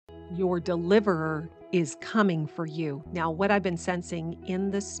Your deliverer is coming for you. Now, what I've been sensing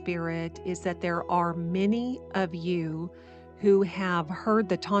in the spirit is that there are many of you who have heard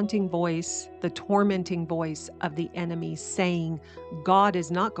the taunting voice, the tormenting voice of the enemy saying, God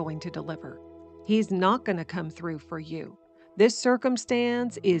is not going to deliver. He's not going to come through for you. This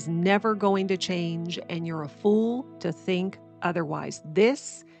circumstance is never going to change, and you're a fool to think otherwise.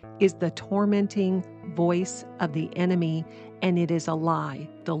 This is the tormenting voice of the enemy, and it is a lie.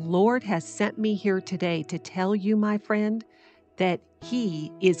 The Lord has sent me here today to tell you, my friend, that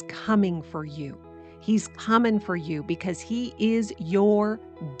He is coming for you. He's coming for you because He is your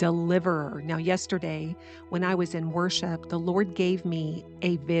deliverer. Now, yesterday, when I was in worship, the Lord gave me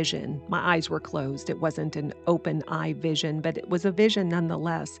a vision. My eyes were closed. It wasn't an open eye vision, but it was a vision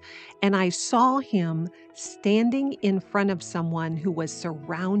nonetheless. And I saw Him standing in front of someone who was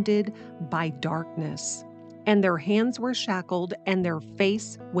surrounded by darkness. And their hands were shackled and their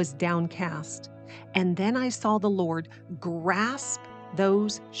face was downcast. And then I saw the Lord grasp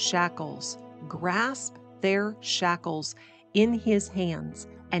those shackles, grasp their shackles in His hands.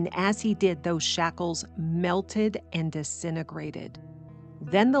 And as He did, those shackles melted and disintegrated.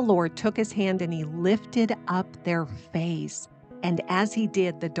 Then the Lord took His hand and He lifted up their face. And as He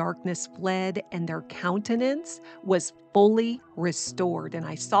did, the darkness fled and their countenance was fully restored. And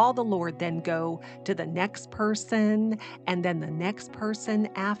I saw the Lord then go to the next person and then the next person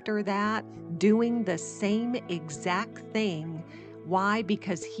after that, doing the same exact thing. Why?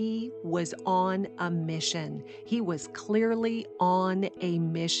 Because He was on a mission. He was clearly on a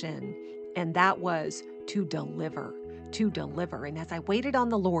mission, and that was to deliver. And as I waited on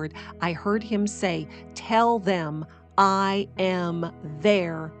the Lord, I heard Him say, tell them I am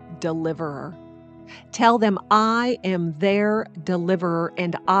their deliverer. Tell them I am their deliverer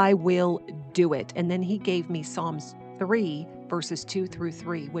and I will do it. And then He gave me Psalms 3, verses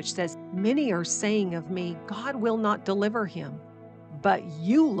 2-3, which says, many are saying of me, God will not deliver him. But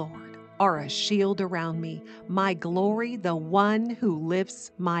you, Lord, are a shield around me, my glory, the one who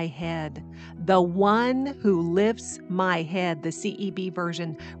lifts my head. The one who lifts my head. The CEB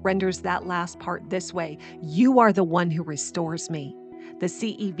version renders that last part this way: you are the one who restores me. The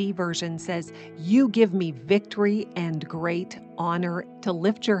CEV version says, you give me victory and great honor. To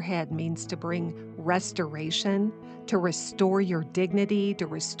lift your head means to bring restoration, to restore your dignity, to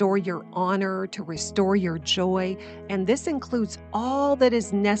restore your honor, to restore your joy. And this includes all that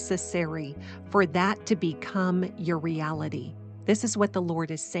is necessary for that to become your reality. This is what the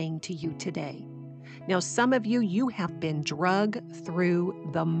Lord is saying to you today. Now, some of you have been dragged through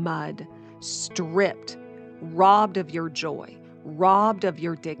the mud, stripped, robbed of your joy, robbed of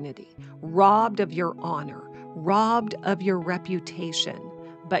your dignity, robbed of your honor, robbed of your reputation.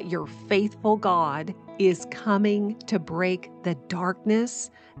 But your faithful God is coming to break the darkness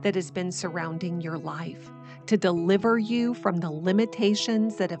that has been surrounding your life, to deliver you from the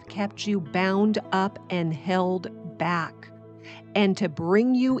limitations that have kept you bound up and held back, and to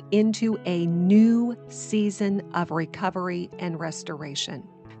bring you into a new season of recovery and restoration.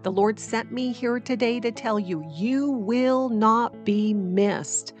 The Lord sent me here today to tell you, you will not be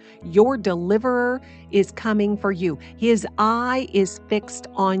missed. Your deliverer is coming for you. His eye is fixed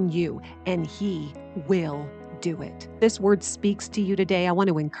on you, and He will do it. This word speaks to you today. I want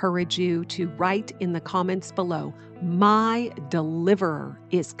to encourage you to write in the comments below, my deliverer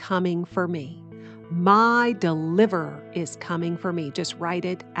is coming for me. My deliverer is coming for me. Just write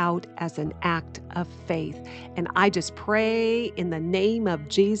it out as an act of faith. And I just pray in the name of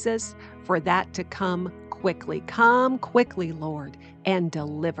Jesus for that to come quickly. Come quickly, Lord, and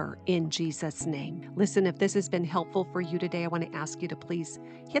deliver in Jesus' name. Listen, if this has been helpful for you today, I want to ask you to please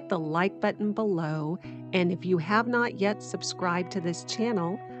hit the like button below. And if you have not yet subscribed to this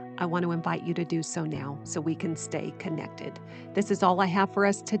channel, I want to invite you to do so now so we can stay connected. This is all I have for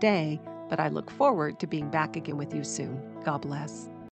us today, but I look forward to being back again with you soon. God bless.